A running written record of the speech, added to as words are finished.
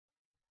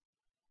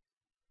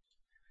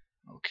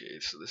Okay,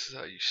 so this is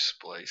how you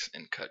splice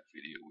and cut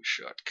video with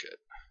Shotcut.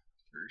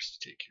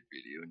 First, you take your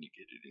video and you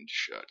get it into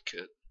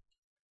Shotcut.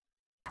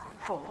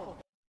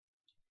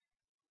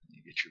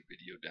 You get your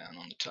video down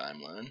on the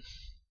timeline.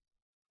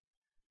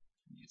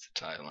 Use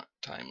the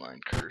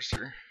timeline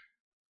cursor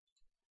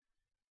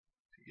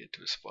to get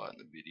to a spot in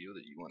the video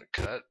that you want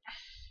to cut.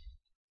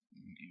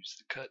 Use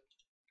the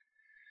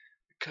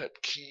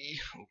cut key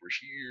over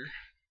here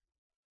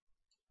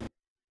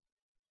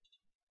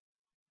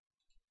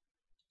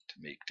to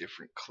make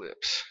different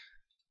clips.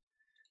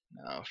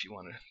 Now if you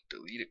want to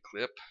delete a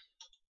clip,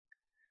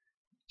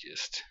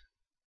 just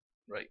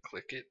right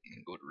click it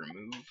and go to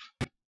remove.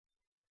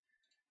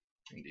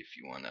 And if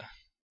you want to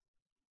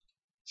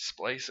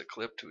splice a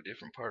clip to a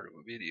different part of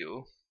a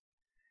video,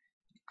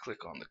 you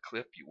click on the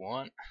clip you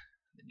want,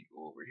 then you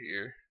go over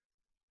here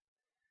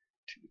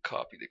to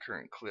copy the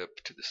current clip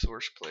to the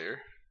source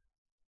player,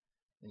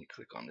 then you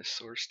click on this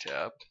source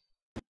tab,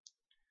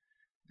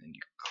 then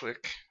you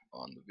click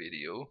on the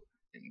video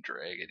and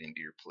drag it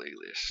into your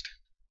playlist.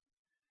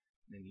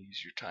 Then you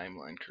use your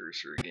timeline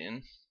cursor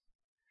again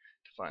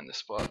to find the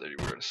spot that you're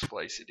going to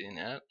splice it in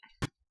at.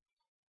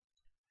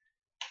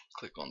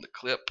 Click on the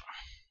clip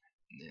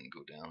and then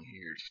go down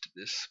here to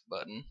this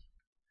button,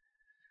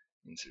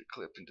 insert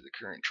clip into the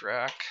current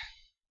track,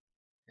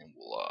 and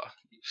voila,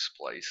 you've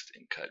spliced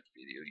and cut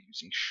video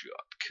using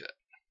Shotcut.